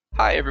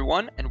Hi,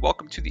 everyone, and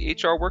welcome to the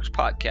HR Works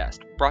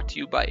podcast, brought to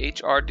you by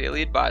HR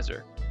Daily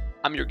Advisor.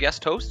 I'm your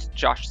guest host,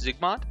 Josh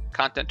Zigmont,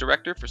 Content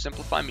Director for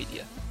Simplify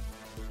Media.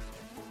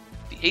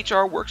 The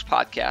HR Works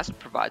podcast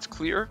provides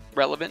clear,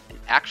 relevant, and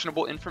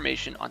actionable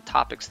information on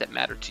topics that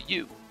matter to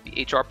you,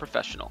 the HR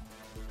professional.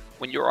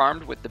 When you're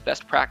armed with the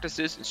best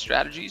practices and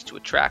strategies to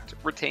attract,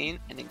 retain,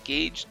 and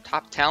engage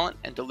top talent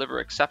and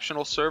deliver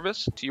exceptional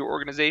service to your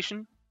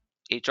organization,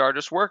 HR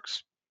just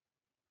works.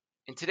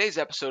 In today's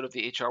episode of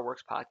the HR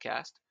Works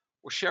podcast,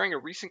 we're sharing a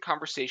recent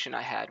conversation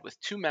I had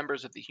with two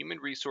members of the Human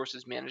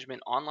Resources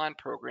Management online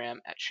program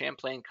at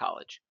Champlain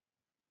College.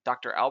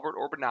 Dr. Albert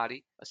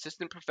Orbinati,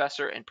 Assistant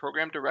Professor and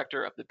Program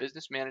Director of the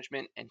Business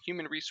Management and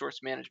Human Resource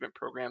Management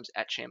programs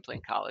at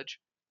Champlain College,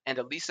 and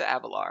Elisa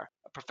Avalar,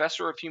 a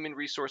Professor of Human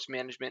Resource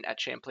Management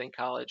at Champlain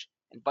College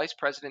and Vice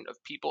President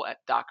of People at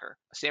Docker,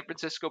 a San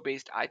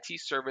Francisco-based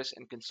IT service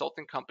and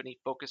consulting company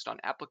focused on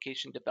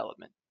application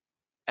development.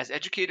 As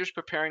educators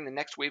preparing the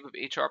next wave of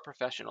HR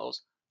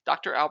professionals,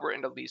 Dr. Albert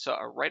and Elisa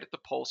are right at the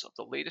pulse of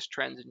the latest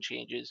trends and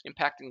changes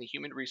impacting the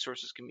human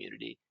resources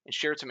community and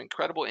shared some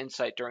incredible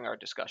insight during our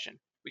discussion.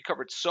 We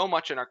covered so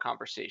much in our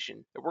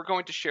conversation that we're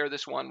going to share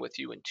this one with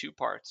you in two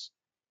parts.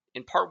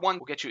 In part one,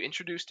 we'll get you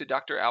introduced to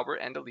Dr. Albert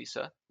and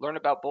Elisa, learn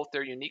about both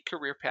their unique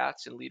career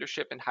paths in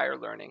leadership and higher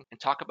learning,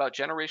 and talk about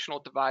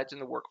generational divides in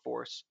the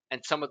workforce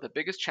and some of the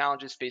biggest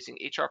challenges facing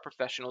HR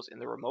professionals in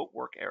the remote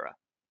work era.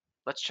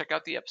 Let's check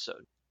out the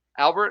episode.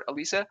 Albert,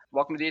 Elisa,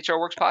 welcome to the HR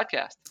Works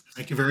podcast.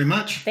 Thank you very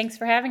much. Thanks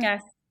for having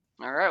us.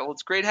 All right, well,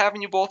 it's great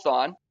having you both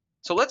on.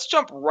 So let's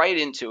jump right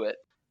into it.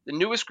 The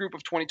newest group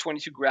of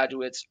 2022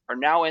 graduates are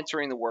now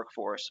entering the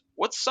workforce.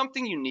 What's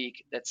something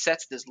unique that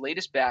sets this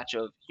latest batch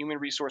of human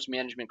resource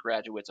management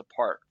graduates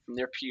apart from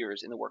their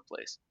peers in the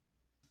workplace?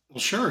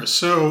 Well, sure.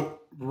 So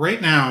right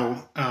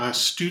now,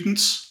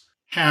 students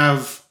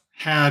have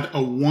had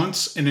a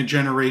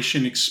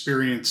once-in-a-generation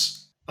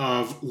experience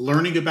of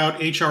learning about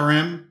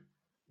HRM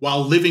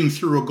while living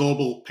through a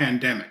global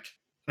pandemic.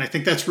 And I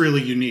think that's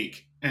really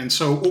unique. And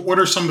so what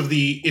are some of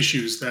the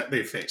issues that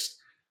they faced?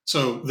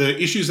 So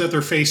the issues that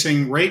they're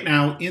facing right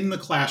now in the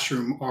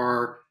classroom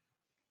are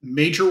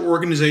major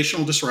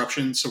organizational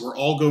disruption. So we're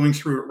all going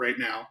through it right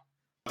now.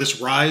 This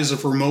rise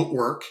of remote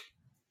work.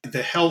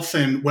 The health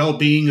and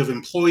well-being of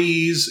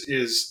employees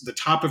is the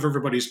top of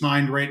everybody's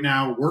mind right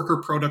now.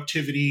 Worker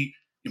productivity,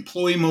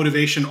 employee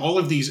motivation, all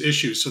of these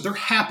issues. So they're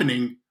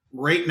happening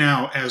right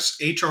now as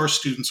HR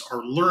students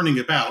are learning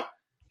about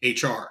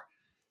HR.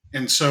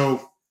 And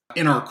so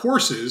in our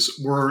courses,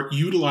 we're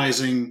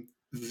utilizing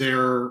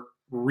their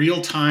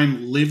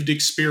real-time lived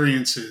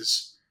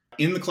experiences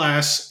in the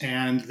class,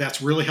 and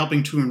that's really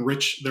helping to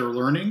enrich their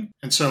learning.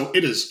 And so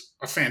it is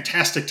a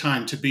fantastic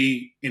time to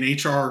be an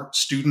HR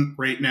student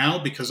right now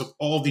because of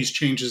all these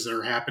changes that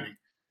are happening.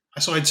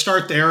 So I'd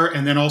start there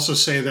and then also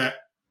say that,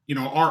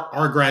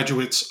 our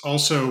graduates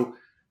also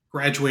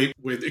graduate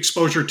with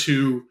exposure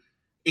to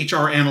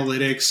HR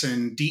analytics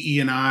and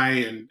DE&I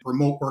and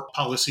remote work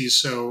policies.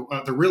 So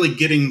they're really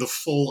getting the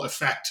full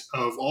effect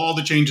of all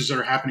the changes that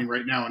are happening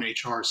right now in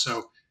HR.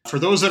 So for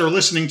those that are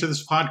listening to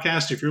this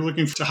podcast, if you're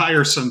looking to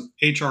hire some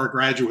HR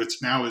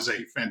graduates, now is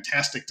a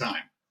fantastic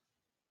time.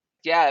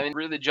 Yeah,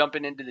 really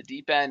jumping into the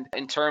deep end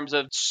in terms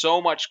of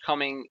so much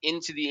coming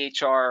into the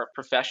HR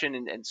profession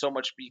and so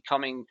much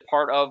becoming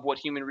part of what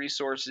human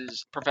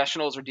resources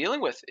professionals are dealing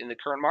with in the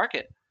current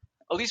market.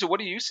 Elisa, what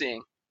are you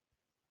seeing?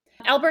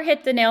 Albert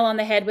hit the nail on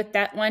the head with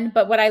that one.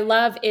 But what I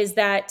love is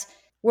that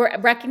we're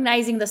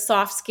recognizing the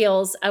soft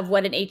skills of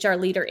what an HR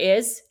leader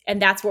is.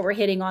 And that's what we're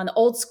hitting on. The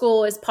old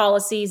school is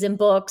policies and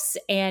books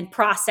and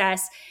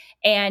process.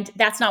 And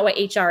that's not what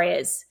HR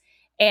is.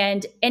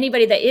 And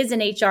anybody that is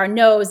in HR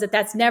knows that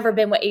that's never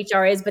been what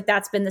HR is, but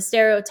that's been the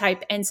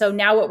stereotype. And so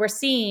now what we're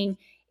seeing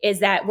is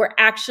that we're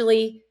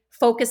actually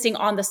focusing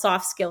on the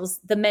soft skills,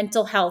 the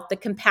mental health, the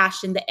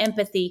compassion, the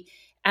empathy,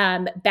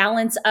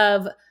 balance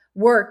of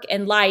work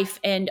and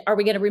life, and are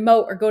we going to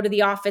remote or go to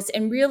the office,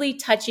 and really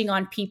touching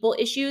on people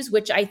issues,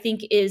 which I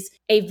think is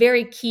a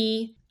very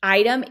key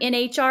item in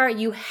HR.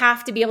 You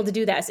have to be able to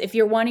do that. If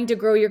you're wanting to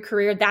grow your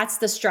career, that's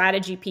the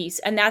strategy piece.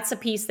 And that's a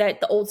piece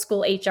that the old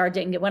school HR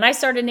didn't get. When I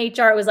started in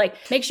HR, it was like,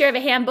 make sure you have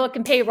a handbook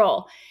and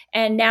payroll.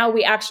 And now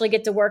we actually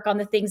get to work on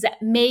the things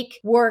that make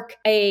work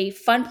a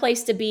fun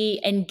place to be,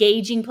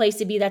 engaging place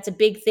to be. That's a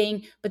big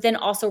thing. But then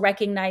also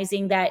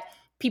recognizing that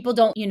people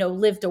don't,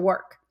 live to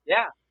work.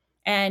 Yeah.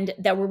 And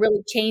that we're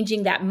really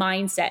changing that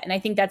mindset. And I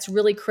think that's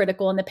really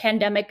critical. And the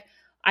pandemic,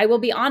 I will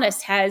be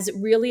honest, has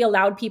really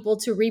allowed people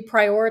to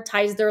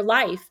reprioritize their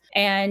life.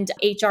 And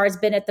HR has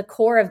been at the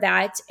core of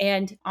that.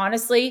 And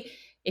honestly,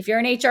 if you're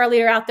an HR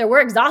leader out there,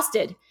 we're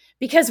exhausted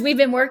because we've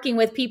been working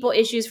with people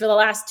issues for the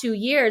last 2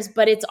 years,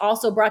 but it's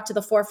also brought to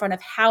the forefront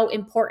of how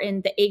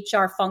important the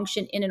HR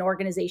function in an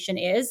organization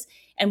is.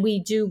 And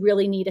we do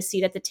really need a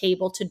seat at the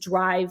table to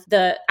drive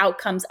the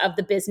outcomes of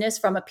the business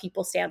from a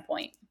people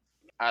standpoint.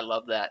 I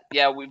love that.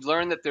 Yeah, we've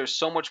learned that there's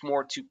so much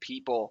more to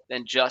people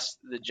than just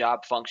the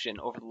job function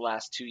over the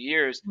last 2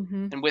 years.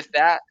 Mm-hmm. And with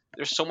that,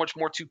 there's so much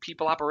more to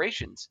people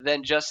operations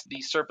than just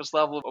the surface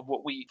level of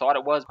what we thought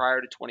it was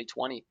prior to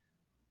 2020.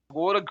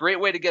 Well, what a great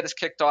way to get us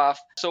kicked off.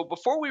 So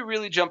before we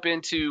really jump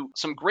into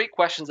some great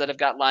questions that I've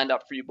got lined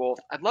up for you both,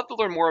 I'd love to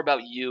learn more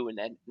about you and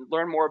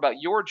learn more about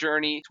your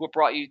journey to what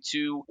brought you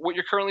to what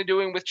you're currently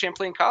doing with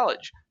Champlain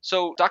College.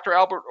 So Dr.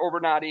 Albert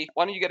Orbernati,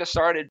 why don't you get us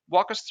started?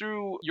 Walk us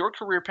through your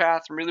career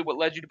path and really what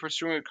led you to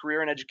pursuing a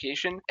career in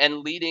education and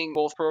leading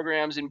both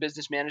programs in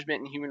business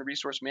management and human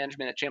resource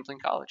management at Champlain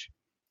College.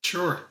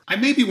 Sure. I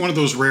may be one of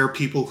those rare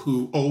people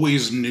who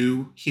always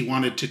knew he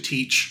wanted to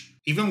teach.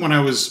 Even when I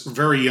was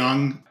very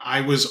young,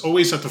 I was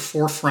always at the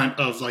forefront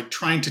of like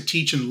trying to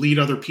teach and lead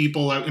other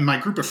people. In my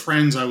group of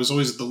friends, I was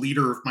always the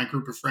leader of my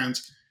group of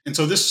friends. And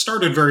so this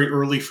started very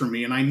early for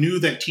me. And I knew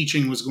that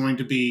teaching was going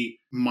to be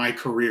my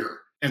career.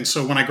 And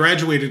so when I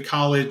graduated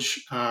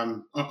college,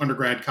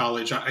 undergrad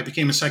college, I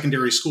became a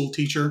secondary school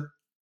teacher.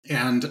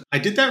 And I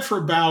did that for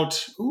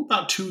about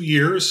 2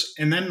 years.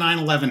 And then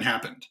 9/11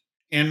 happened.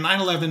 And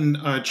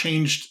 9/11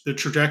 changed the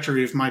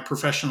trajectory of my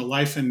professional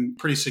life in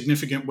pretty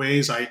significant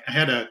ways. I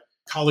had a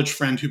college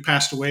friend who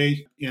passed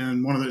away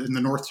in in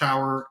the North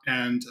Tower,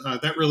 and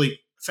that really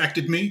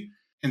affected me.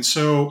 And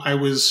so I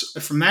was,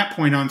 from that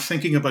point on,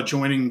 thinking about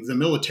joining the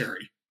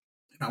military.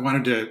 And I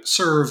wanted to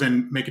serve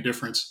and make a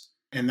difference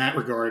in that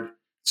regard.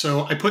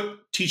 So I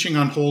put teaching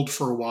on hold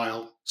for a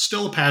while,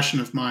 still a passion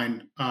of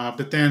mine,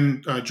 but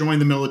then joined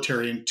the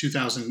military in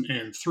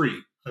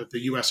 2003, the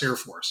U.S. Air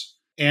Force.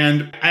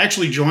 And I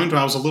actually joined when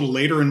I was a little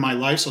later in my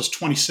life. So I was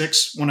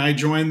 26 when I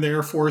joined the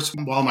Air Force,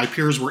 while my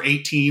peers were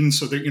 18.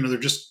 So they're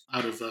just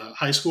out of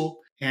high school.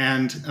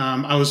 And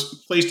I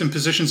was placed in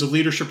positions of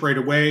leadership right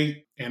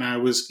away. And I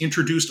was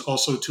introduced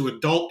also to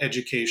adult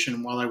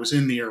education while I was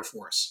in the Air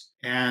Force.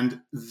 And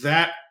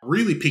that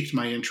really piqued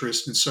my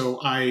interest. And so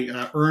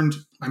I earned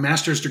my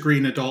master's degree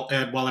in adult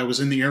ed while I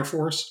was in the Air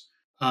Force.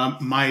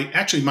 My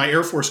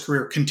Air Force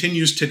career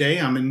continues today.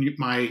 I'm in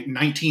my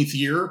 19th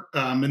year.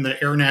 I'm in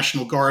the Air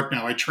National Guard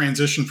now. I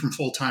transitioned from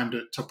full-time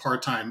to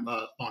part-time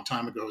a long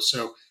time ago.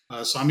 So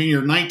I'm in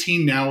year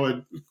 19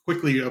 now,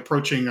 quickly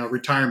approaching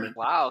retirement.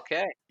 Wow,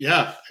 okay.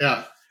 Yeah.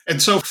 And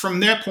so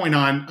from that point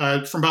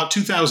on, from about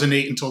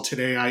 2008 until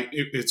today,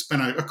 it's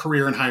been a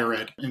career in higher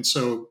ed. And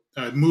so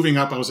moving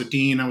up, I was a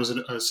dean, I was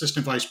an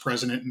assistant vice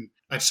president, and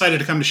I decided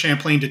to come to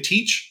Champlain to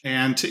teach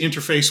and to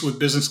interface with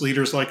business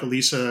leaders like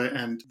Elisa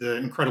and the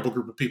incredible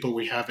group of people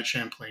we have at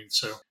Champlain.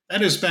 So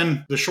that has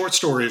been the short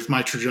story of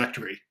my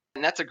trajectory.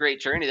 And that's a great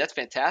journey. That's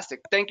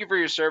fantastic. Thank you for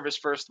your service,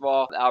 first of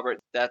all, Albert.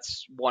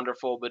 That's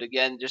wonderful. But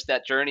again, just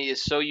that journey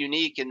is so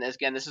unique. And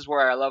again, this is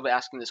where I love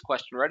asking this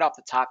question right off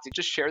the top, to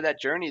just share that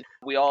journey.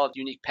 We all have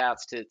unique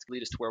paths to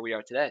lead us to where we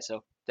are today.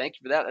 So thank you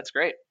for that. That's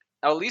great.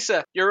 Now,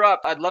 Lisa, you're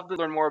up. I'd love to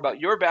learn more about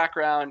your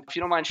background. If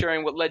you don't mind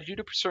sharing what led you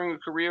to pursuing a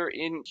career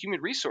in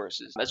human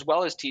resources, as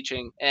well as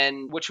teaching,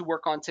 and what you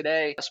work on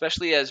today,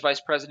 especially as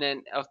Vice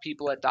President of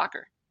People at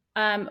Docker.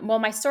 Well,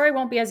 my story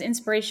won't be as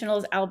inspirational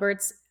as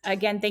Albert's.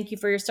 Again, thank you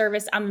for your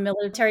service. I'm a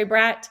military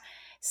brat,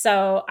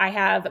 so I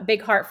have a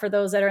big heart for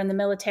those that are in the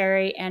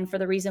military and for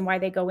the reason why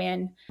they go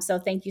in. So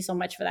thank you so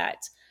much for that.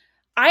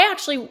 I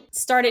actually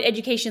started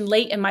education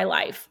late in my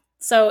life.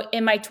 So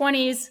in my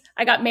 20s,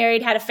 I got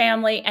married, had a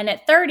family, and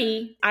at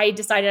 30, I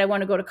decided I want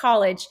to go to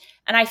college,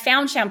 and I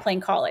found Champlain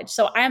College.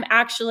 So I am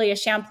actually a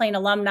Champlain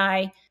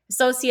alumni,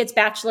 associates,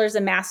 bachelor's,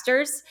 and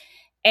master's,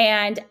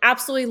 and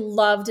absolutely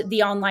loved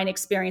the online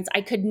experience. I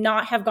could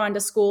not have gone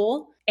to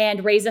school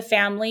and raise a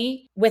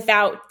family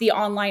without the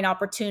online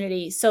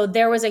opportunity. So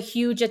there was a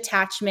huge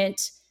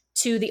attachment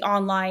to the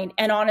online.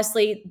 And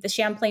honestly, the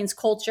Champlain's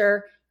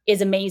culture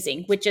is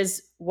amazing, which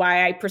is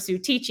why I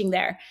pursued teaching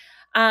there.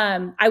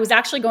 I was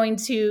actually going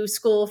to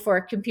school for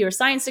a computer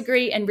science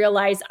degree and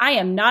realized I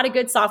am not a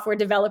good software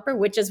developer,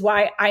 which is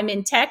why I'm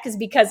in tech, is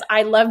because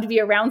I love to be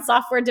around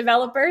software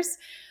developers.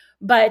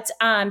 But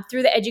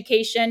through the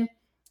education,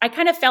 I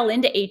kind of fell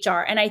into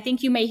HR. And I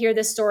think you may hear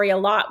this story a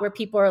lot where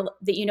people are,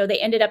 they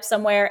ended up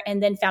somewhere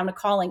and then found a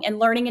calling. And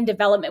learning and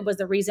development was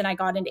the reason I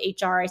got into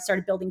HR. I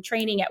started building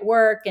training at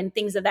work and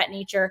things of that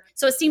nature.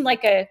 So it seemed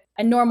like a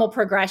normal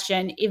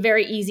progression, a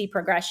very easy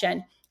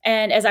progression.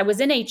 And as I was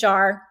in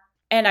HR,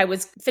 and I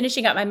was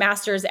finishing up my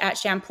master's at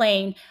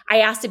Champlain, I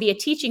asked to be a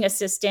teaching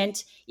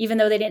assistant, even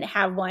though they didn't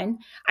have one.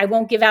 I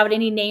won't give out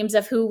any names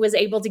of who was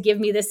able to give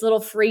me this little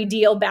free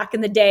deal back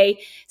in the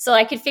day. So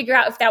I could figure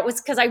out if that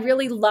was because I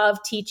really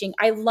loved teaching.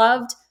 I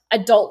loved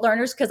adult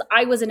learners because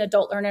I was an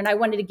adult learner and I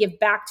wanted to give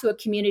back to a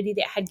community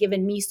that had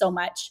given me so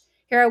much.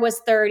 Here I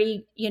was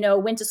 30,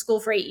 went to school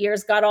for 8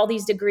 years, got all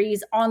these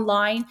degrees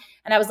online.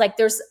 And I was like,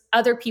 there's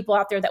other people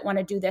out there that want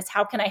to do this.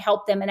 How can I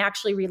help them and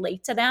actually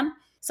relate to them?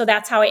 So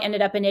that's how I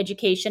ended up in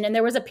education. And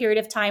there was a period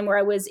of time where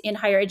I was in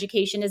higher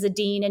education as a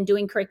dean and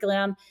doing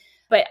curriculum,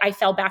 but I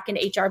fell back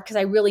into HR because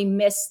I really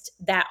missed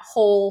that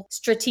whole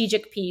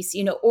strategic piece,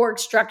 org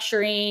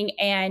structuring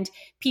and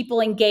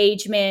people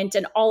engagement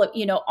and all of,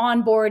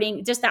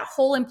 onboarding, just that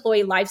whole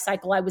employee life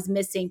cycle I was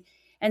missing.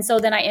 And so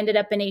then I ended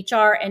up in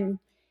HR and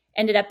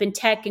ended up in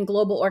tech and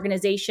global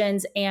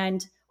organizations.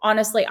 And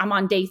honestly, I'm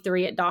on day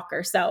 3 at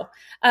Docker. So,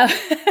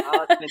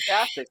 Oh, that's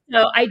fantastic.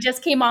 so I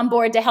just came on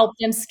board to help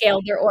them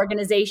scale their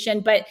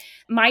organization. But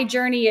my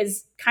journey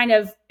is kind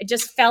of, it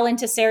just fell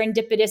into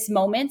serendipitous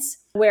moments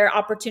where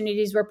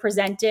opportunities were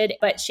presented.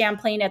 But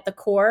Champlain at the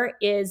core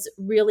is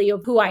really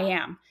of who I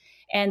am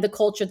and the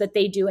culture that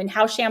they do, and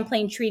how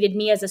Champlain treated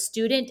me as a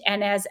student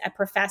and as a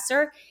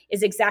professor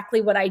is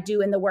exactly what I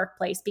do in the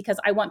workplace, because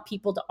I want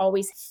people to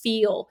always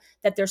feel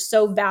that they're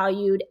so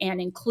valued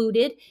and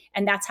included.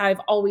 And that's how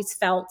I've always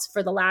felt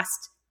for the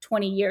last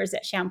 20 years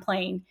at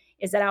Champlain,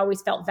 is that I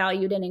always felt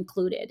valued and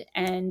included.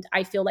 And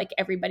I feel like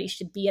everybody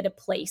should be at a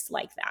place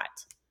like that.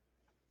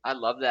 I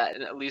love that.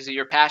 And Lisa,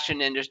 your passion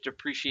and just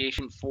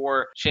appreciation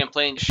for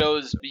Champlain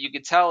shows, you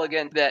could tell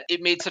again that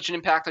it made such an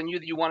impact on you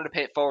that you wanted to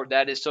pay it forward.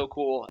 That is so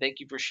cool.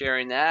 Thank you for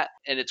sharing that.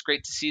 And it's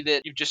great to see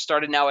that you've just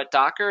started now at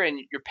Docker and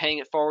you're paying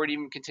it forward,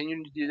 even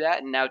continuing to do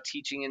that, and now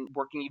teaching and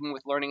working even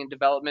with learning and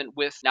development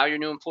with now your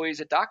new employees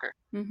at Docker.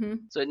 Mm-hmm.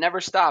 So it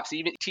never stops.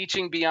 Even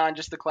teaching beyond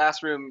just the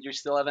classroom, you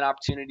still have an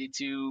opportunity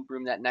to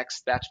groom that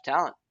next batch of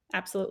talent.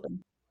 Absolutely.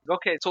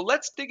 Okay, so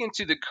let's dig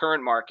into the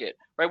current market,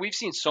 right? We've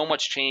seen so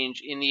much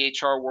change in the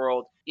HR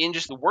world, in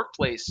just the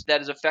workplace,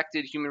 that has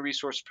affected human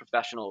resource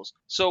professionals.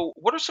 So,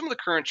 what are some of the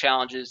current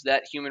challenges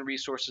that human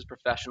resources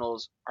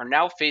professionals are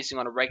now facing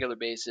on a regular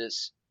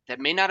basis that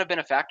may not have been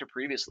a factor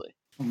previously?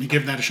 Let me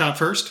give that a shot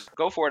first.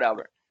 Go for it,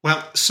 Albert.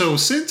 Well, so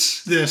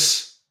since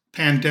this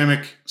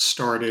pandemic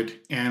started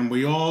and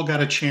we all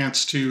got a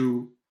chance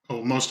to,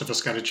 most of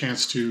us got a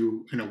chance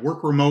to,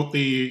 work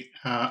remotely,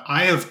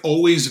 I have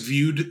always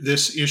viewed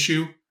this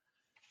issue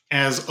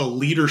as a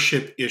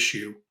leadership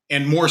issue,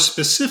 and more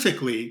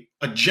specifically,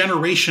 a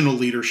generational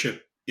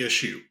leadership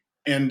issue.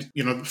 And,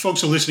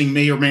 folks who are listening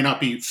may or may not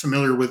be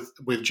familiar with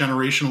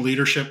generational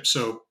leadership.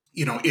 So,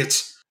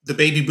 it's the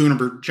baby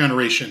boomer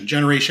generation,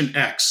 Generation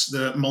X,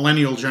 the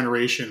millennial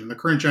generation. The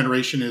current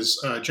generation is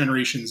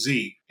Generation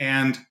Z.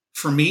 And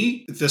for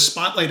me, the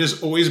spotlight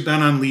has always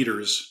been on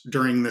leaders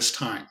during this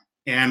time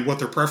and what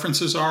their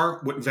preferences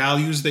are, what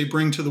values they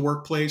bring to the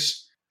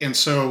workplace. And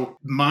so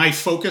my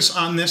focus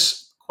on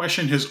this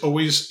question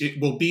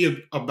it will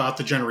be about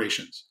the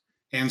generations.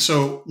 And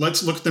so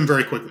let's look at them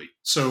very quickly.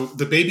 So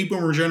the baby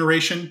boomer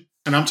generation,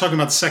 and I'm talking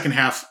about the second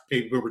half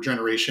baby boomer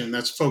generation,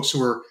 that's folks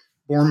who are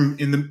born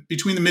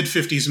between the mid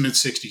 50s and mid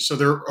 60s. So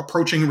they're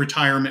approaching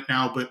retirement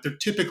now, but they're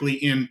typically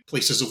in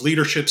places of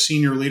leadership,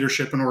 senior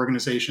leadership in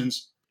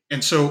organizations.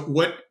 And so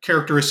what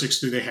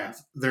characteristics do they have?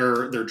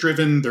 They're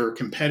driven, they're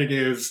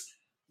competitive,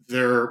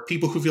 they're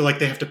people who feel like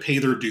they have to pay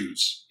their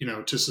dues,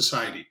 to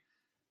society.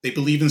 They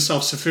believe in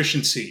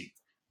self-sufficiency.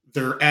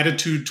 Their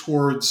attitude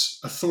towards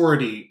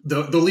authority,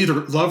 they'll either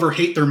love or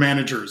hate their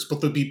managers, but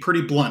they'll be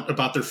pretty blunt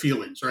about their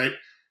feelings, right?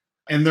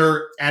 And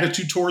their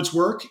attitude towards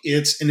work,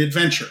 it's an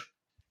adventure.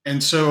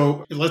 And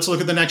so let's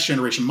look at the next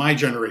generation, my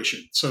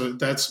generation. So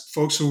that's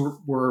folks who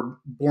were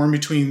born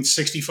between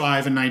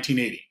 65 and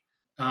 1980.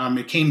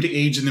 It came to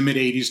age in the mid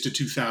 80s to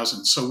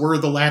 2000. So we're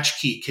the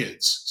latchkey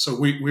kids. So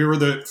we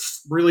were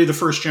really the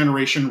first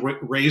generation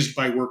raised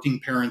by working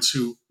parents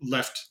who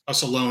left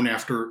us alone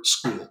after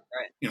school.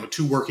 Right.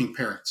 Two working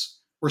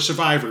parents. We're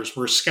survivors.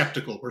 We're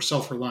skeptical. We're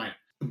self-reliant.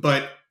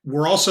 But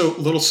we're also a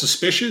little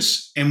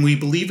suspicious, and we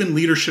believe in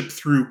leadership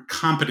through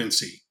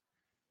competency.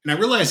 And I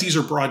realize these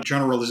are broad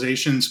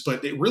generalizations,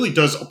 but it really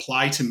does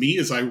apply to me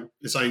as I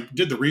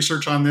did the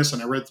research on this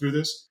and I read through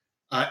this.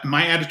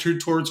 My attitude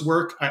towards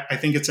work, I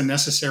think it's a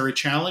necessary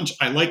challenge.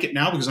 I like it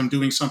now because I'm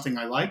doing something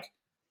I like.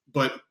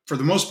 But for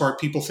the most part,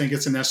 people think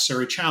it's a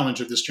necessary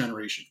challenge of this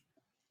generation.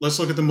 Let's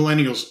look at the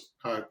millennials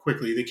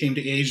quickly. They came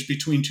to age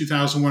between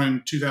 2001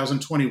 and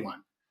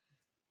 2021.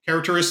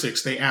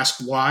 Characteristics, they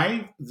ask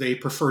why. They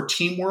prefer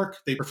teamwork.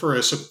 They prefer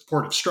a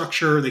supportive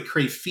structure. They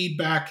crave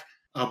feedback.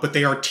 But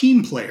they are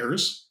team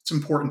players. It's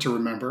important to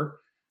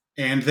remember.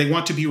 And they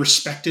want to be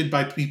respected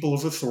by people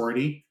of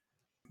authority.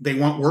 They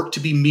want work to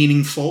be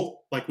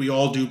meaningful, like we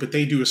all do, but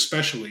they do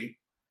especially.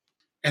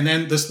 And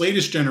then this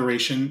latest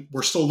generation,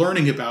 we're still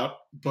learning about,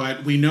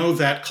 but we know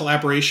that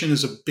collaboration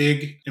is a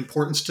big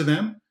importance to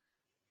them.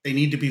 They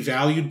need to be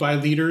valued by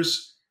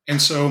leaders.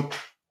 And so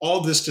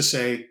all this to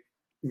say,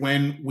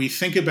 when we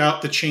think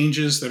about the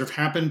changes that have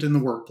happened in the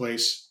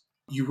workplace,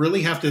 you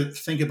really have to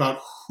think about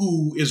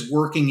who is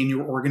working in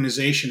your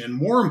organization. And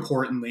more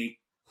importantly,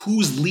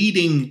 who's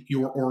leading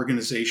your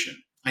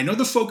organization. I know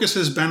the focus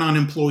has been on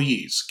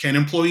employees. Can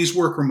employees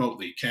work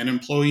remotely? Can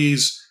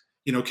employees,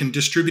 can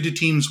distributed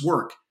teams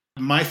work?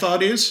 My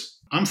thought is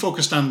I'm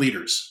focused on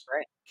leaders.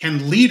 Right.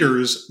 Can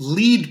leaders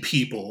lead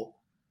people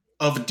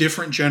of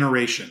different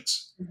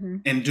generations? Mm-hmm.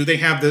 And do they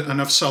have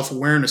enough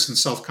self-awareness and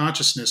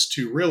self-consciousness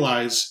to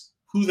realize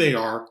who they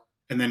are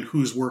and then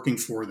who's working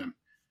for them?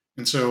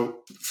 And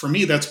so for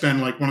me, that's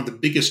been like one of the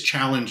biggest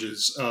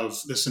challenges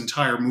of this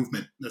entire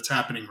movement that's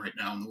happening right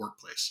now in the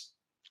workplace.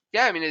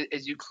 Yeah, I mean,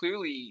 as you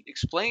clearly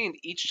explained,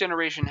 each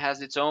generation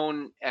has its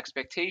own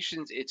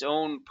expectations, its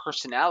own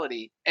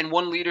personality, and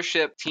one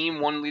leadership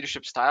team, one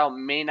leadership style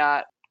may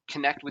not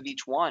connect with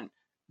each one.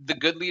 The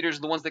good leaders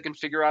are the ones that can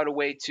figure out a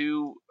way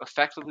to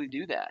effectively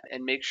do that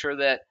and make sure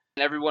that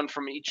And everyone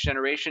from each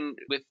generation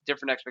with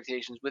different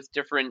expectations, with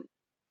different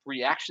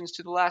reactions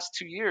to the last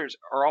 2 years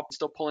are all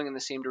still pulling in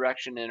the same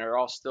direction and are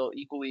all still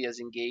equally as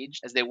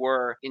engaged as they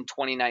were in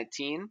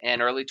 2019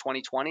 and early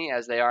 2020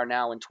 as they are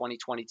now in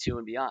 2022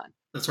 and beyond.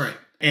 That's right.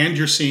 And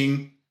you're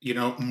seeing,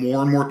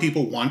 more and more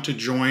people want to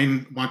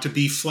join, want to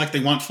be they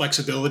want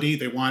flexibility.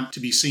 They want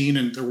to be seen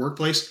in their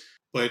workplace.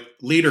 But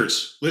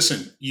leaders,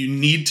 listen, you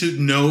need to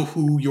know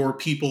who your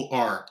people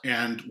are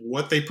and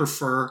what they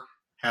prefer.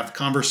 Have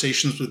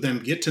conversations with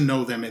them, get to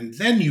know them, and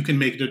then you can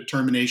make a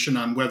determination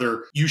on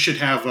whether you should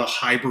have a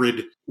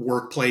hybrid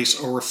workplace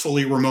or a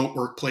fully remote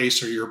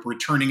workplace, or you're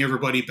returning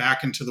everybody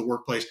back into the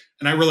workplace.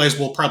 And I realize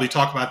we'll probably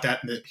talk about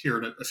that here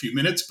in a few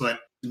minutes, but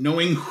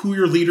knowing who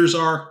your leaders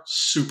are,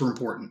 super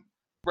important.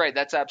 Right,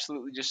 that's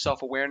absolutely just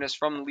self-awareness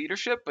from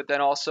leadership, but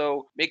then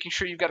also making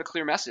sure you've got a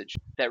clear message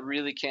that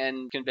really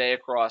can convey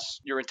across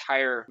your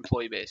entire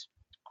employee base.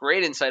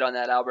 Great insight on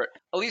that, Albert.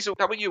 Elisa,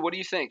 how about you? What do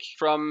you think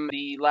from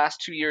the last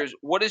 2 years?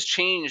 What has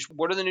changed?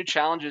 What are the new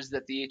challenges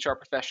that the HR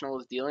professional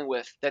is dealing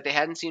with that they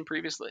hadn't seen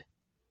previously?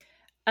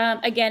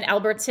 Again,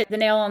 Albert's hit the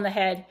nail on the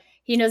head.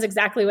 He knows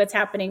exactly what's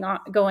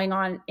going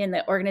on in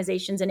the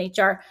organizations in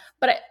HR.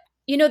 But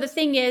the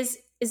thing is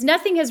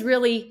nothing has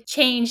really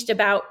changed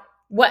about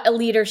what a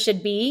leader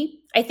should be.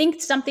 I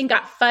think something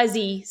got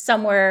fuzzy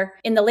somewhere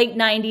in the late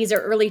 90s or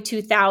early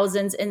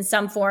 2000s in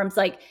some forms.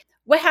 Like,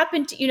 what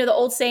happened to, the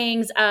old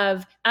sayings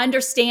of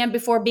understand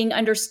before being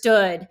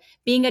understood,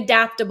 being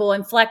adaptable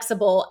and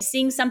flexible,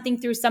 seeing something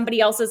through somebody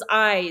else's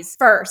eyes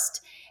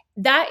first.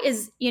 That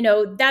is,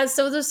 those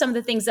are some of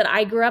the things that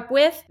I grew up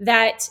with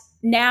that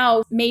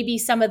now maybe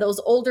some of those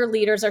older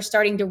leaders are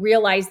starting to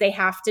realize they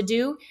have to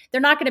do.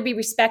 They're not going to be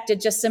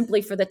respected just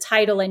simply for the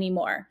title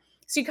anymore.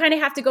 So you kind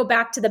of have to go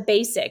back to the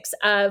basics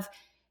of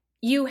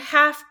you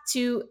have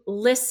to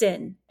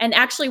listen. And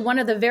actually, one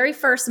of the very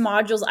first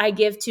modules I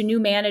give to new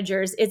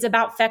managers is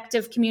about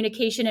effective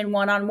communication and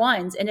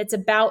one-on-ones. And it's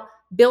about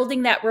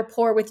building that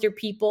rapport with your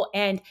people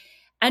and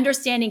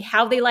understanding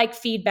how they like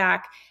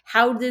feedback.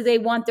 How do they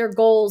want their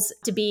goals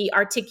to be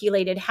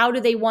articulated? How do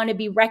they want to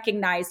be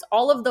recognized?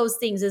 All of those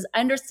things is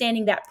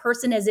understanding that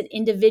person as an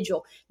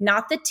individual,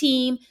 not the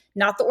team,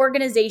 not the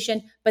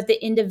organization, but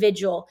the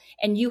individual.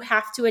 And you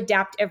have to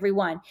adapt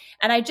everyone.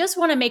 And I just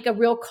want to make a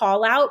real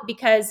call out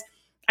because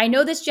I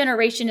know this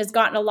generation has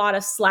gotten a lot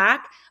of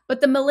slack,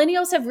 but the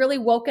millennials have really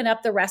woken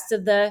up the rest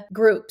of the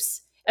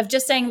groups of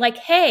just saying like,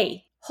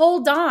 hey,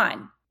 hold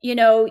on.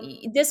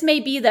 This may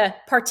be the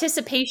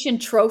participation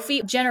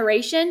trophy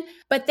generation,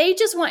 but they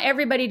just want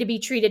everybody to be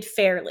treated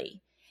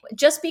fairly.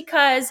 Just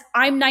because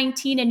I'm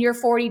 19 and you're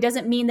 40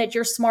 doesn't mean that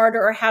you're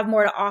smarter or have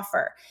more to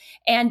offer.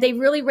 And they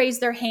really raised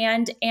their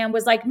hand and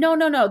was like,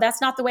 no,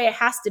 that's not the way it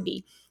has to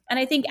be. And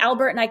I think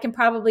Albert and I can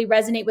probably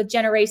resonate with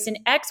Generation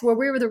X, where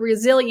we were the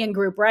resilient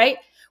group, right?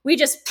 We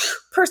just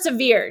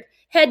persevered,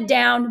 head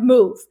down,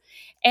 move.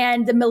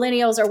 And the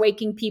millennials are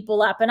waking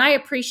people up. And I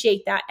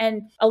appreciate that.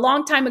 And a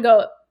long time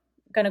ago,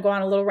 going to go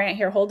on a little rant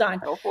here. Hold on.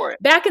 Go for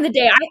it. Back in the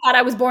day, I thought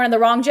I was born in the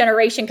wrong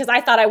generation because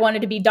I thought I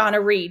wanted to be Donna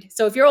Reed.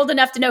 So if you're old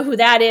enough to know who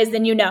that is,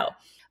 then you know.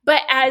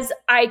 But as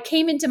I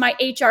came into my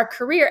HR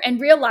career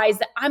and realized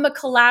that I'm a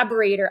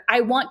collaborator,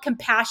 I want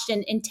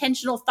compassion,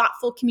 intentional,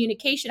 thoughtful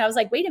communication. I was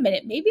like, wait a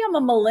minute, maybe I'm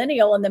a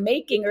millennial in the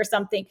making or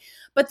something.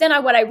 But then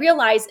what I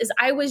realized is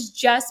I was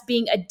just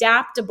being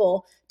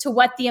adaptable to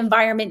what the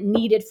environment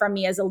needed from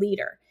me as a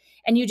leader.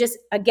 And you just,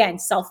 again,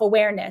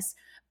 self-awareness.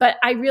 But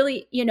I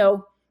really,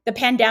 the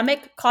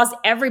pandemic caused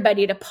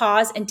everybody to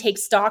pause and take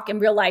stock and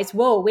realize,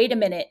 whoa, wait a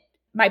minute,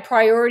 my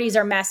priorities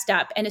are messed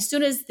up. And as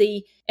soon as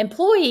the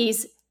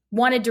employees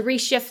wanted to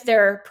reshift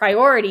their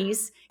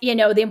priorities, the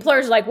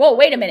employers are like, whoa,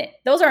 wait a minute,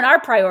 those aren't our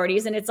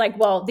priorities. And it's like,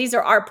 well, these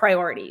are our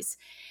priorities.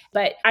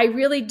 But I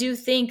really do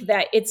think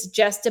that it's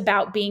just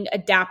about being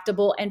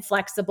adaptable and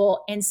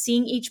flexible and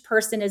seeing each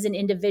person as an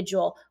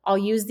individual. I'll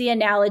use the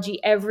analogy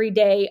every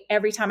day,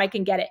 every time I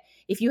can get it.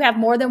 If you have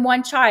more than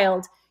one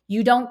child,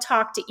 you don't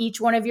talk to each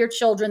one of your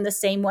children the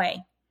same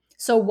way.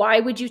 So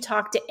why would you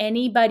talk to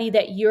anybody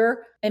that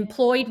you're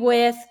employed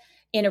with,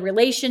 in a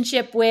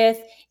relationship with,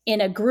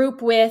 in a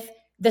group with,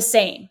 the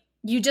same?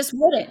 You just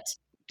wouldn't.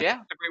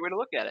 Yeah, it's a great way to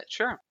look at it.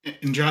 Sure.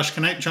 And Josh,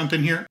 can I jump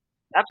in here?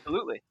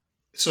 Absolutely.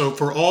 So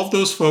for all of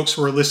those folks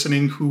who are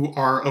listening who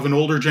are of an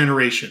older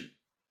generation,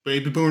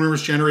 baby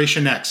boomers,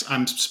 Generation X,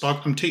 I'm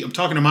talking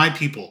to my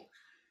people.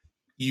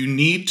 You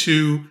need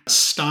to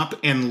stop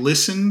and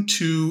listen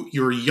to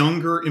your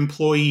younger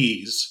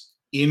employees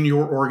in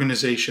your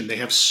organization. They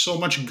have so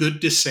much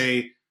good to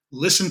say.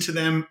 Listen to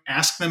them,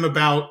 ask them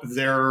about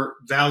their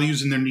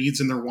values and their needs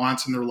and their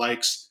wants and their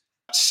likes.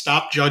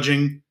 Stop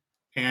judging,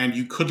 and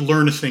you could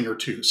learn a thing or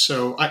two.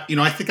 So,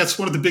 I think that's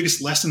one of the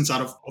biggest lessons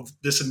out of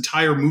this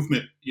entire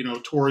movement,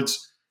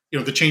 towards,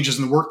 the changes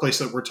in the workplace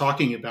that we're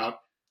talking about.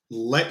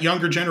 Let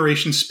younger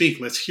generations speak.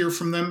 Let's hear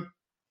from them.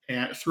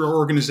 And through our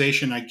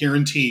organization, I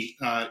guarantee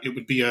it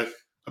would be a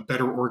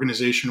better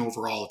organization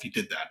overall if you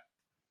did that.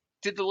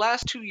 Did the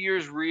last 2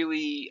 years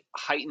really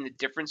heighten the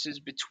differences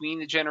between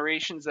the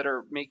generations that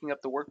are making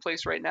up the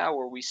workplace right now,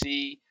 where we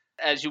see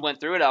as you went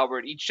through it,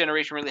 Albert, each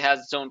generation really has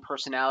its own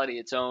personality,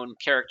 its own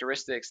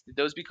characteristics. Did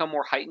those become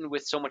more heightened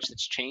with so much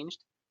that's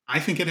changed? I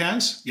think it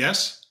has,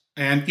 yes.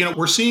 And,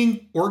 we're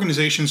seeing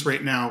organizations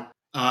right now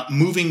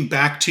moving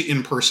back to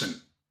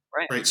in-person,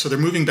 right? So they're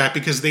moving back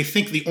because they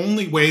think the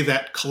only way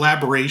that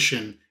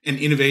collaboration and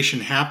innovation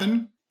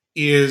happen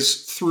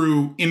is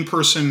through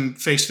in-person,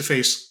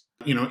 face-to-face,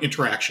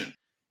 interaction.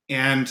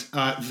 And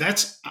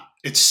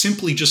it's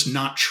simply just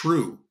not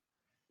true.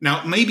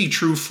 Now, it may be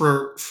true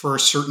for a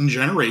certain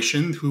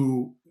generation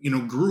who,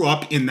 grew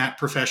up in that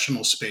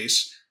professional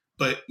space.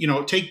 But,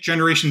 take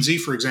Generation Z,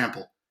 for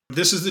example.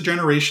 This is the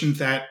generation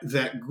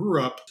that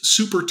grew up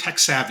super tech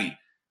savvy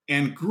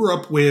and grew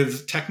up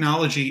with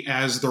technology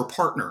as their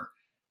partner.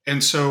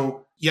 And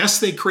so, yes,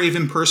 they crave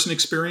in-person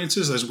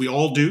experiences, as we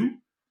all do.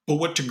 But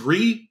what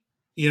degree,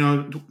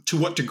 to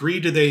what degree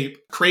do they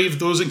crave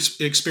those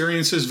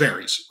experiences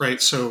varies,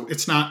 right? So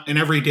it's not an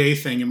everyday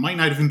thing. It might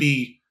not even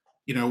be,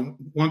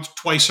 once,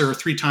 twice, or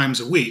three times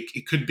a week.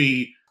 It could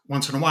be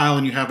once in a while,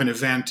 and you have an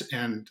event,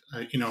 and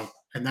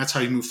and that's how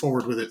you move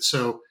forward with it.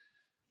 So,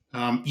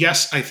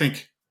 yes, I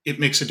think it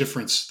makes a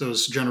difference.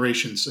 Those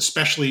generations,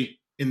 especially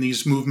in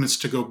these movements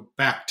to go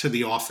back to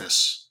the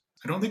office.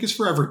 I don't think it's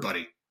for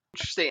everybody.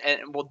 Interesting. And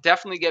we'll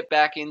definitely get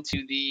back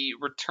into the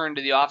return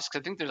to the office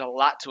because I think there's a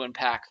lot to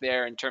unpack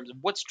there in terms of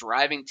what's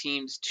driving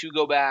teams to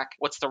go back,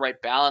 what's the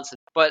right balance.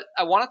 But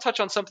I want to touch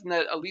on something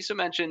that Elisa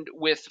mentioned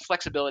with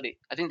flexibility.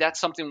 I think that's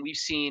something we've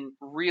seen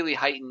really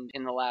heightened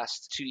in the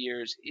last 2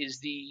 years is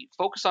the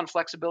focus on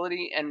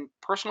flexibility and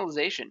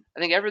personalization.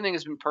 I think everything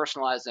has been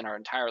personalized in our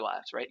entire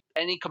lives, right?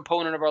 Any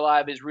component of our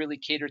life is really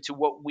catered to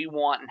what we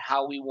want and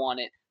how we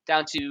want it,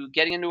 down to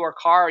getting into our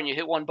car and you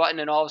hit one button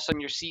and all of a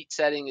sudden your seat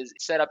setting is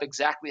set up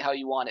exactly how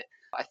you want it.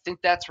 I think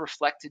that's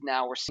reflected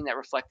now. We're seeing that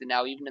reflected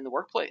now even in the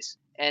workplace.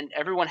 And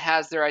everyone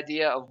has their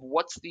idea of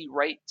what's the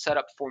right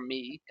setup for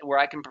me, where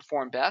I can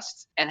perform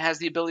best, and has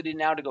the ability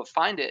now to go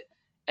find it.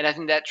 And I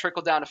think that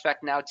trickle-down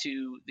effect now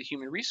to the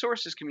human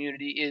resources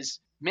community is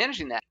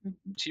managing that.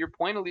 To your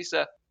point,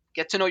 Elisa,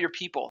 get to know your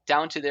people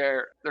down to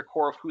their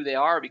core of who they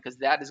are, because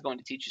that is going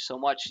to teach you so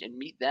much, and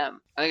meet them.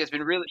 I think it's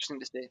been really interesting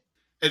to see.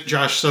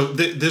 Josh, so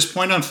this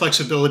point on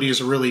flexibility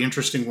is a really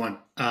interesting one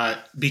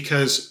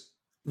because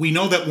we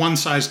know that one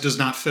size does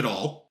not fit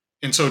all,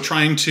 and so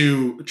trying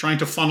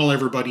to funnel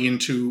everybody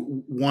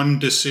into one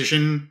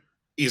decision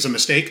is a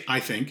mistake, I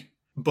think.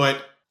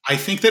 But I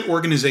think that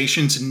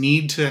organizations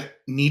need to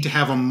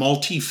have a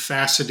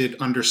multifaceted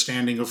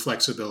understanding of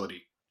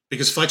flexibility,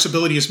 because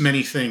flexibility is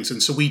many things,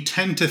 and so we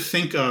tend to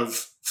think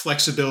of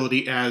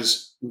flexibility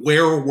as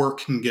where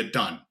work can get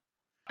done.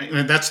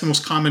 And that's the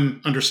most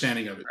common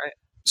understanding of it. Right.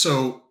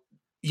 So,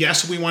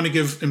 yes, we want to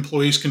give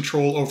employees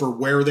control over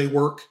where they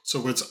work.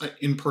 So it's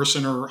in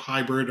person or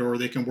hybrid, or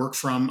they can work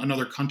from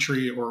another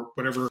country or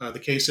whatever the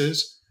case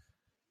is.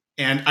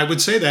 And I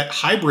would say that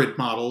hybrid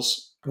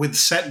models with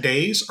set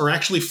days are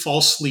actually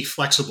falsely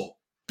flexible,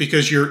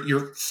 because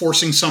you're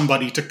forcing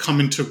somebody to come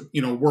into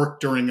work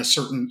during a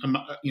certain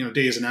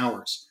days and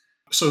hours.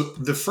 So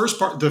the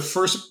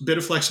first bit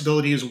of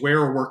flexibility is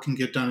where work can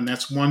get done, and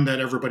that's one that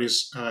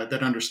everybody's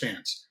that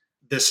understands.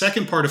 The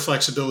second part of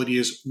flexibility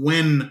is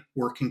when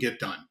work can get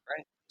done.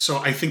 Right. So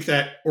I think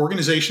that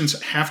organizations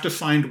have to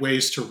find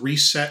ways to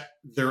reset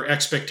their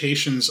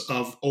expectations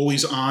of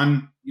always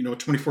on,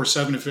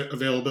 24/7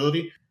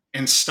 availability,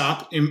 and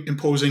stop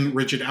imposing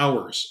rigid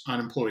hours on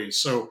employees.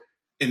 So,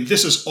 and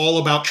this is all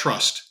about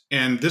trust.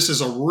 And this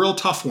is a real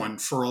tough one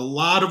for a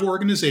lot of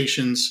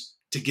organizations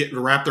to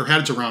wrap their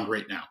heads around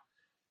right now.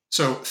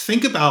 So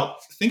think about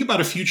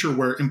a future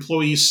where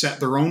employees set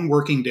their own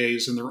working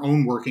days and their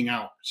own working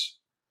hours.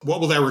 What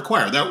will that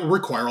require? That will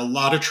require a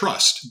lot of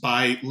trust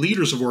by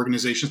leaders of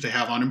organizations to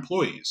have on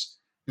employees.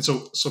 And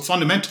so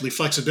fundamentally,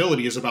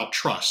 flexibility is about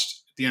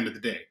trust at the end of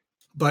the day.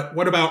 But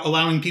what about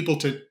allowing people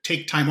to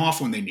take time off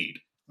when they need?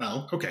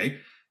 Well, okay,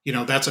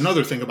 that's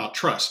another thing about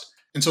trust.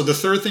 And so the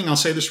third thing, I'll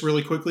say this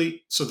really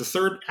quickly. So the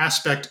third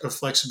aspect of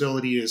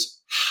flexibility is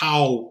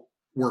how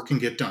work can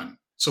get done.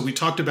 So we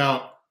talked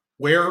about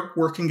where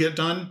work can get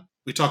done.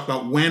 We talked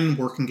about when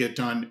work can get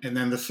done. And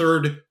then the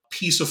third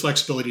piece of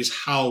flexibility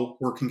is how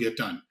work can get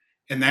done.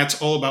 And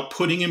that's all about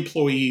putting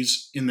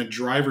employees in the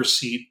driver's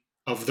seat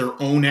of their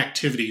own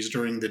activities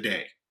during the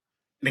day.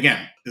 And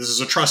again, this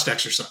is a trust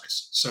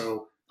exercise.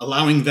 So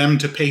allowing them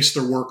to pace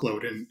their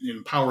workload and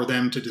empower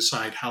them to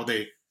decide how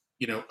they,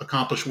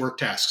 accomplish work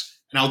tasks.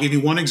 And I'll give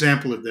you one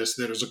example of this.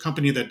 There's a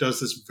company that does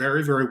this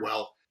very, very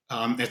well.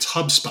 It's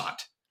HubSpot.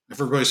 If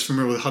everybody's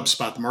familiar with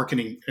HubSpot, the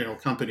marketing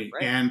company.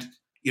 Right. And,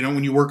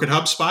 when you work at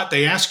HubSpot,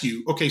 they ask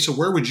you, okay, so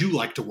where would you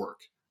like to work?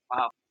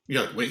 Wow.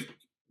 You're like, wait,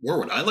 where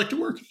would I like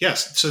to work?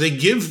 Yes. So they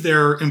give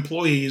their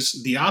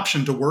employees the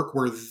option to work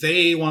where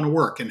they want to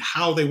work and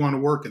how they want to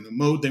work and the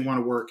mode they want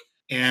to work.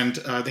 And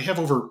they have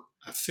over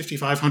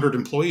 5,500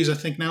 employees, I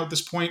think, now at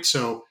this point.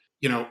 So,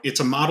 it's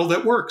a model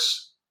that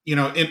works.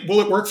 And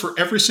will it work for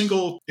every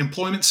single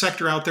employment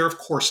sector out there? Of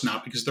course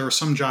not, because there are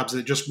some jobs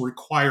that just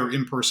require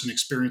in-person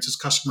experiences,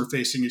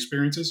 customer-facing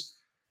experiences.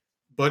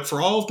 But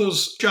for all of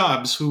those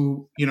jobs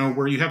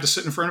where you have to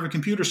sit in front of a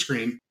computer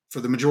screen, for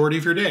the majority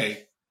of your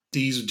day,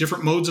 these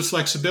different modes of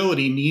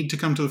flexibility need to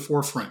come to the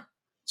forefront.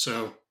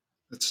 So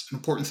that's an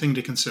important thing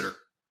to consider.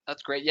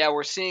 That's great. Yeah,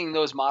 we're seeing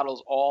those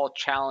models all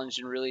challenged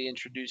and really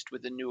introduced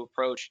with a new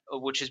approach,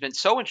 which has been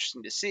so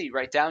interesting to see,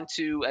 right down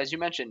to, as you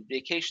mentioned,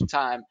 vacation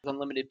time,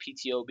 unlimited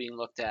PTO being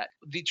looked at.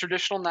 The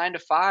traditional 9 to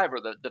 5 or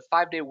the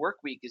 5-day work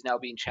week is now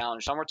being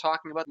challenged. Some are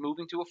talking about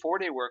moving to a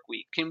 4-day work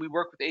week. Can we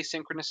work with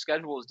asynchronous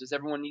schedules? Does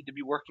everyone need to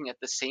be working at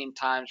the same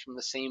times from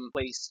the same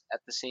place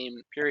at the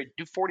same period?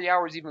 Do 40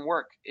 hours even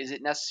work? Is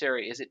it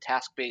necessary? Is it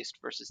task-based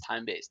versus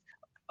time-based?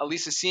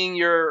 Elisa, seeing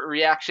your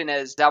reaction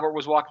as Albert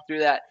was walking through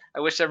that, I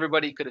wish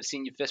everybody could have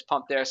seen you fist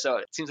pump there. So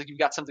it seems like you've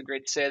got something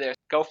great to say there.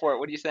 Go for it.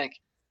 What do you think?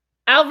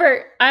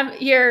 Albert,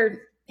 you're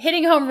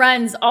hitting home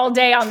runs all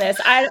day on this.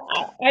 I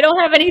don't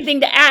have anything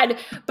to add,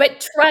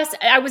 but trust,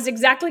 I was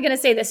exactly going to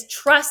say this.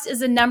 Trust is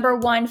the number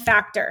one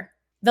factor.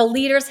 The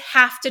leaders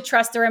have to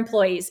trust their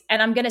employees.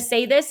 And I'm going to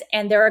say this,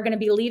 and there are going to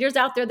be leaders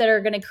out there that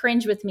are going to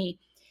cringe with me.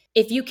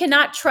 If you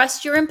cannot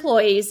trust your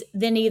employees,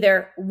 then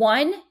either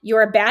 1,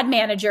 you're a bad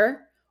manager,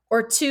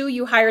 or 2,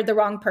 you hired the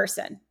wrong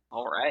person.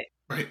 All right.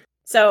 Right.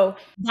 So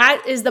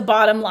that is the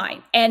bottom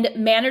line. And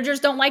managers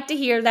don't like to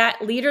hear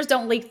that. Leaders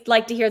don't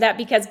like to hear that,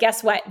 because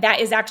guess what? That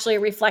is actually a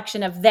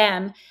reflection of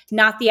them,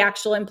 not the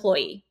actual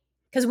employee.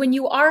 Because when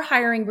you are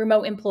hiring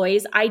remote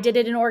employees, I did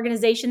it in an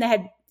organization that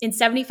had in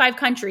 75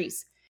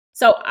 countries.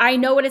 So I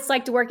know what it's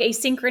like to work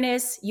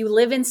asynchronous. You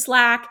live in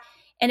Slack,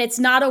 and it's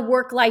not a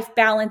work-life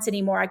balance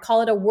anymore. I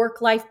call it a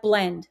work-life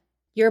blend.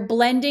 You're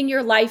blending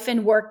your life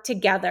and work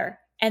together.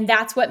 And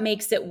that's what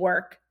makes it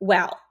work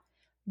well.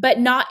 But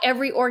not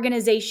every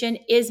organization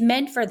is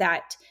meant for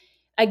that.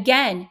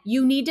 Again,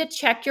 you need to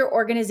check your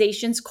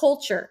organization's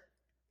culture.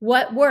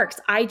 What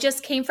works? I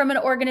just came from an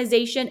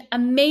organization,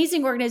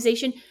 amazing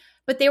organization,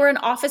 but they were an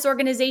office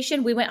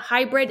organization. We went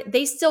hybrid.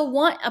 They still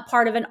want a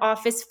part of an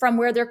office from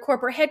where their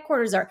corporate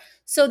headquarters are.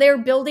 So they're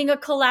building a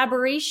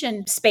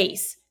collaboration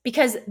space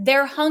because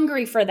they're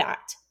hungry for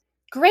that.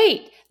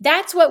 Great.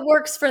 That's what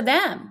works for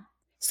them.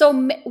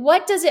 So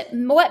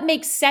what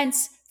makes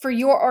sense for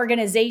your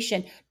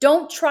organization?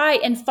 Don't try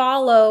and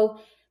follow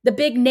the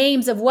big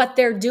names of what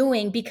they're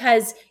doing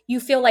because you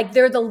feel like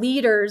they're the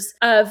leaders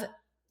of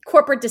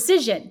corporate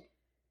decision.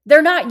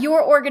 They're not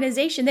your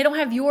organization. They don't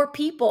have your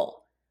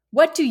people.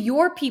 What do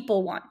your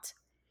people want?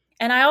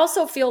 And I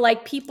also feel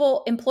like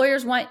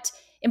employers want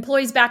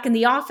employees back in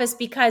the office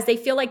because they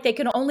feel like they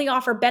can only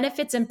offer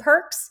benefits and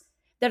perks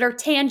that are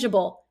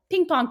tangible.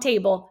 Ping pong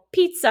table,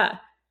 pizza.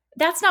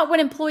 That's not what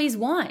employees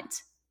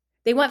want.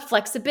 They want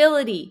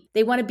flexibility.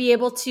 They want to be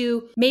able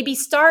to maybe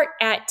start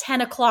at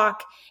 10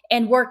 o'clock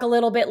and work a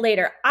little bit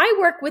later. I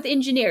work with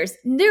engineers.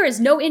 There is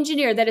no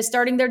engineer that is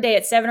starting their day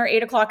at 7 or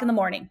 8 o'clock in the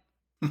morning.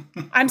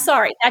 I'm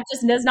sorry. That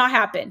just does not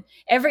happen.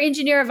 Every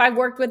engineer I've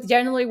worked with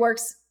generally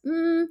works,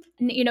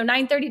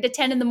 9:30 to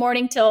 10 in the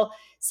morning till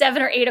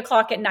 7 or 8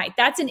 o'clock at night.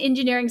 That's an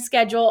engineering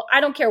schedule.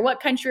 I don't care what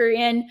country you're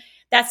in.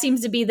 That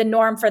seems to be the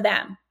norm for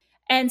them.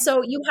 And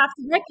so you have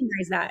to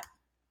recognize that.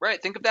 Right.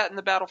 Think of that in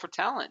the battle for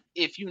talent.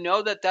 If you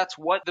know that that's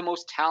what the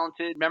most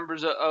talented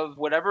members of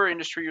whatever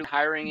industry you're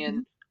hiring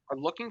in are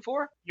looking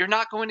for, you're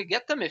not going to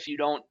get them if you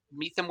don't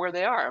meet them where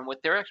they are and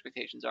what their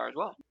expectations are as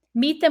well.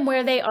 Meet them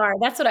where they are.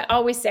 That's what I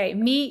always say.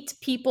 Meet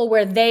people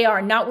where they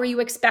are, not where you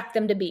expect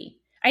them to be.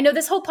 I know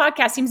this whole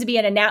podcast seems to be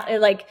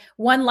like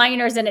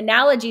one-liners and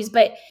analogies,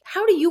 but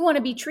how do you want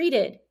to be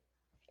treated?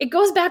 It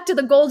goes back to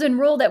the golden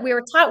rule that we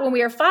were taught when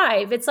we were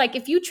 5. It's like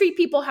if you treat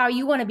people how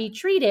you want to be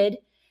treated,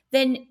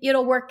 then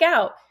it'll work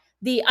out.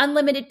 The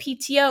unlimited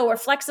PTO or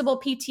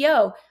flexible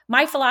PTO,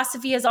 my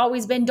philosophy has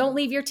always been don't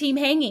leave your team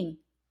hanging.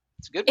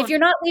 It's a good one. If you're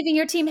not leaving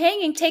your team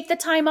hanging, take the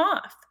time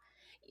off.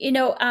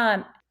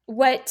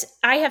 What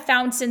I have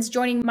found since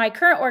joining my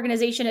current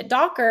organization at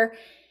Docker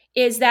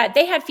is that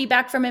they had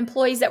feedback from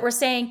employees that were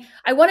saying,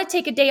 I want to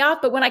take a day off,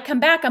 but when I come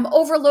back, I'm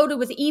overloaded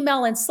with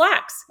email and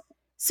Slacks.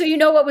 So you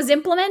know what was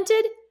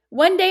implemented?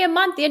 1 day a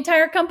month, the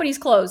entire company's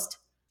closed.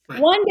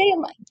 Right. 1 day a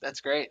month. That's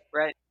great.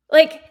 Right.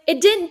 Like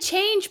it didn't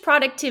change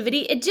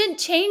productivity. It didn't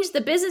change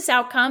the business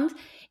outcomes.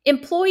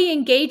 Employee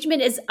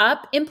engagement is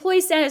up.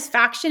 Employee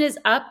satisfaction is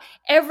up.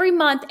 Every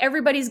month,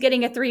 everybody's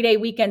getting a 3-day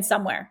weekend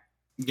somewhere.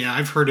 Yeah,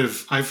 I've heard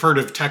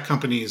of tech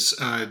companies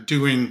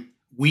doing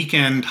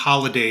weekend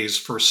holidays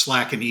for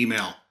Slack and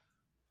email.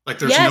 Like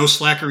there's no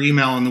Slack or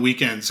email on the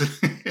weekends.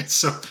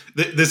 So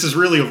this is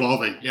really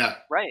evolving. Yeah.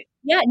 Right.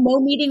 Yeah. No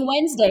meeting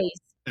Wednesdays.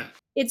 Yeah.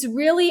 It's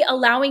really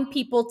allowing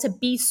people to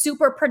be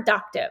super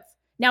productive.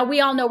 Now,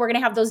 we all know we're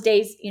going to have those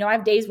days. I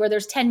have days where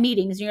there's 10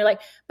 meetings and you're like,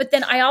 but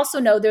then I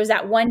also know there's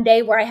that one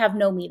day where I have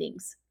no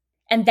meetings.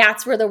 And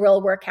that's where the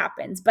real work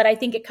happens. But I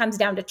think it comes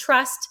down to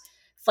trust,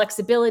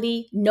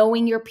 flexibility,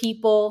 knowing your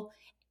people,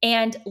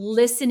 and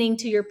listening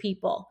to your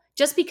people.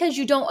 Just because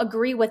you don't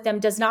agree with them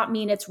does not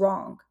mean it's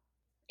wrong.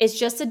 It's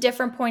just a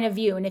different point of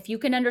view. And if you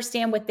can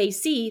understand what they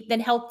see, then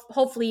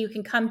hopefully you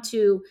can come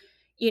to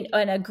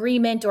an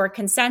agreement or a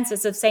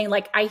consensus of saying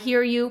like, I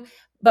hear you,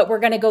 but we're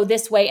going to go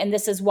this way and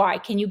this is why.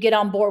 Can you get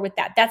on board with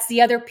that? That's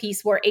the other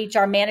piece where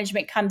HR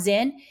management comes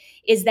in,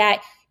 is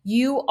that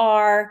you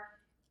are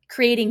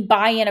creating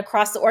buy-in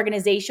across the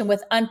organization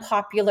with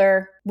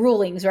unpopular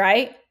rulings,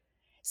 right?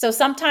 So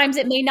sometimes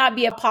it may not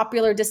be a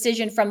popular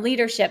decision from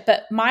leadership,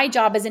 but my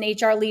job as an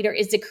HR leader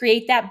is to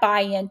create that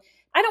buy-in.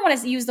 I don't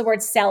want to use the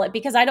word sell it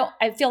because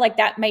I feel like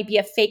that might be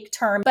a fake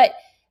term, but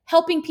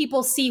helping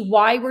people see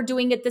why we're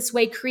doing it this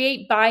way,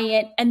 create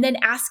buy-in, and then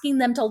asking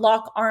them to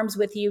lock arms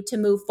with you to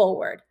move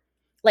forward.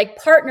 Like,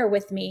 partner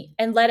with me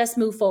and let us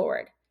move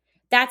forward.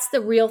 That's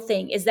the real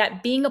thing, is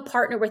that being a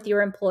partner with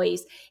your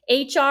employees.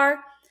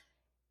 HR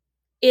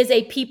is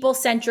a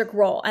people-centric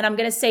role. And I'm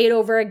going to say it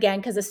over again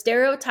because the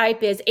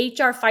stereotype is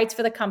HR fights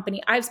for the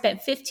company. I've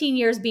spent 15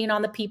 years being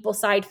on the people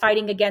side,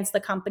 fighting against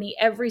the company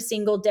every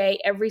single day,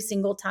 every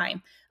single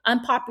time.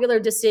 Unpopular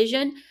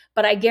decision,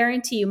 but I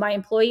guarantee you my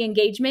employee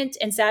engagement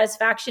and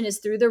satisfaction is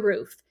through the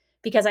roof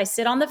because I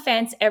sit on the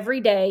fence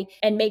every day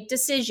and make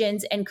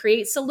decisions and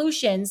create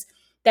solutions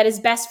that is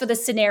best for the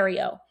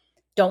scenario.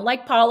 Don't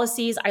like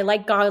policies. I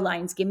like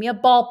guidelines. Give me a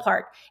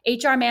ballpark.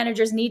 HR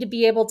managers need to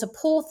be able to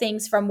pull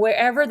things from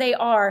wherever they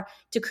are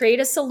to create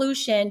a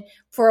solution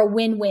for a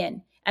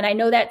win-win. And I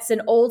know that's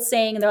an old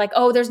saying, and they're like,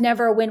 oh, there's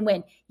never a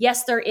win-win.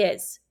 Yes, there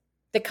is.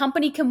 The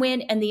company can win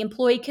and the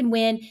employee can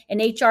win,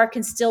 and HR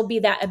can still be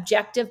that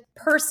objective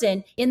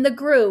person in the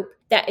group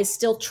that is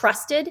still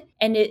trusted,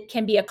 and it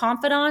can be a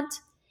confidant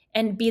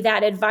and be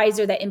that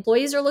advisor that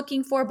employees are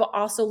looking for, but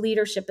also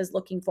leadership is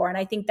looking for. And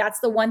I think that's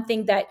the one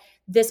thing that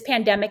this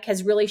pandemic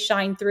has really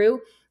shined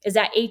through, is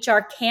that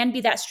HR can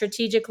be that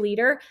strategic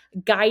leader,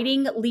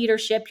 guiding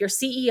leadership, your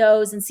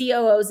CEOs and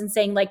COOs, and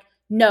saying like,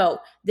 no,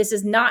 this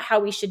is not how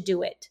we should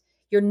do it.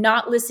 You're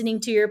not listening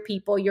to your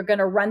people. You're going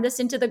to run this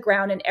into the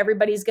ground and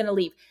everybody's going to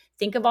leave.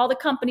 Think of all the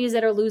companies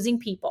that are losing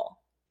people.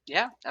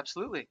 Yeah,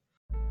 absolutely.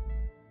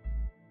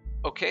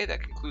 Okay,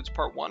 that concludes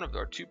part one of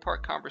our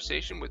two-part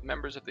conversation with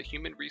members of the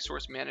Human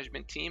Resource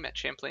Management team at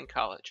Champlain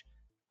College.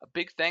 A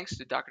big thanks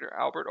to Dr.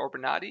 Albert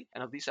Orbinati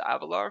and Elisa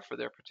Avelar for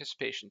their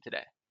participation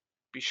today.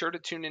 Be sure to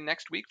tune in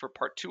next week for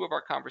part two of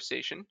our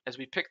conversation as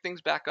we pick things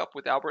back up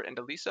with Albert and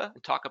Elisa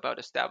and talk about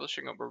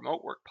establishing a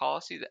remote work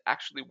policy that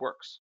actually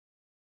works.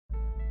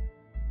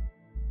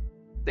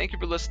 Thank you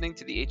for listening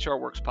to the HR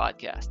Works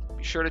podcast.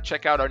 Be sure to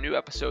check out our new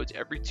episodes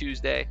every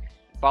Tuesday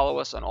and follow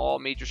us on all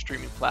major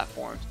streaming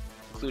platforms,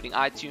 including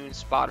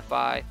iTunes,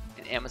 Spotify,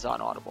 and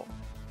Amazon Audible.